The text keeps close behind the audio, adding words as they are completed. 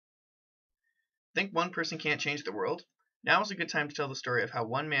Think one person can't change the world? Now is a good time to tell the story of how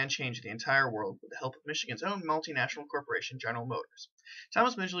one man changed the entire world with the help of Michigan's own multinational corporation, General Motors.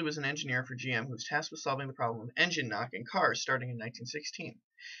 Thomas Midgley was an engineer for GM whose task was solving the problem of engine knock in cars starting in 1916.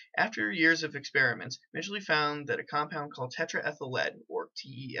 After years of experiments, Midgley found that a compound called tetraethyl lead, or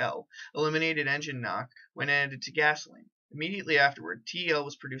TEL, eliminated engine knock when added to gasoline. Immediately afterward, TEL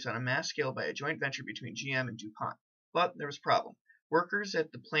was produced on a mass scale by a joint venture between GM and DuPont. But there was a problem. Workers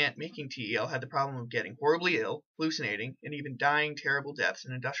at the plant making TEL had the problem of getting horribly ill, hallucinating, and even dying terrible deaths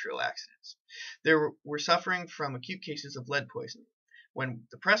in industrial accidents. They were suffering from acute cases of lead poisoning. When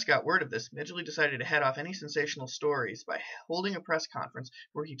the press got word of this, Midgley decided to head off any sensational stories by holding a press conference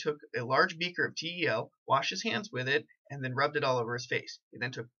where he took a large beaker of TEL, washed his hands with it, and then rubbed it all over his face. He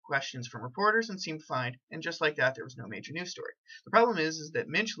then took questions from reporters and seemed fine, and just like that, there was no major news story. The problem is that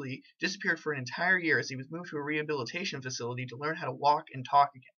Midgley disappeared for an entire year as he was moved to a rehabilitation facility to learn how to walk and talk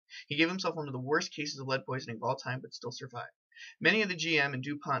again. He gave himself one of the worst cases of lead poisoning of all time, but still survived. Many of the GM and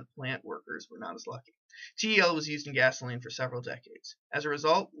DuPont plant workers were not as lucky. TEL was used in gasoline for several decades. As a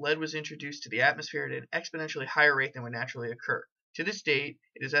result, lead was introduced to the atmosphere at an exponentially higher rate than would naturally occur. To this date,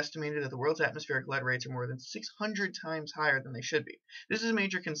 it is estimated that the world's atmospheric lead rates are more than 600 times higher than they should be. This is a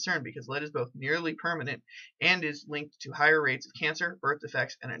major concern because lead is both nearly permanent and is linked to higher rates of cancer, birth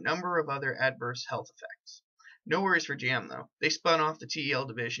defects, and a number of other adverse health effects. No worries for GM, though. They spun off the TEL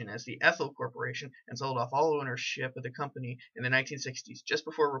division as the Ethyl Corporation and sold off all ownership of the company in the 1960s, just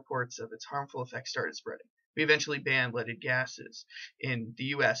before reports of its harmful effects started spreading. We eventually banned leaded gases in the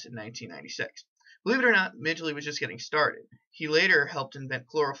U.S. in 1996. Believe it or not, Midgley was just getting started. He later helped invent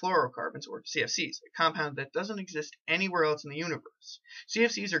chlorofluorocarbons, or CFCs, a compound that doesn't exist anywhere else in the universe.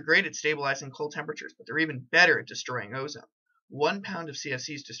 CFCs are great at stabilizing cold temperatures, but they're even better at destroying ozone. 1 pound of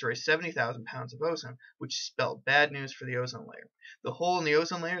CFCs destroys 70,000 pounds of ozone, which spelled bad news for the ozone layer. The hole in the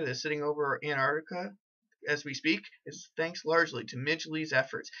ozone layer that is sitting over Antarctica as we speak is thanks largely to Midgley's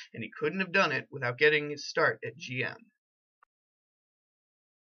efforts, and he couldn't have done it without getting his start at GM.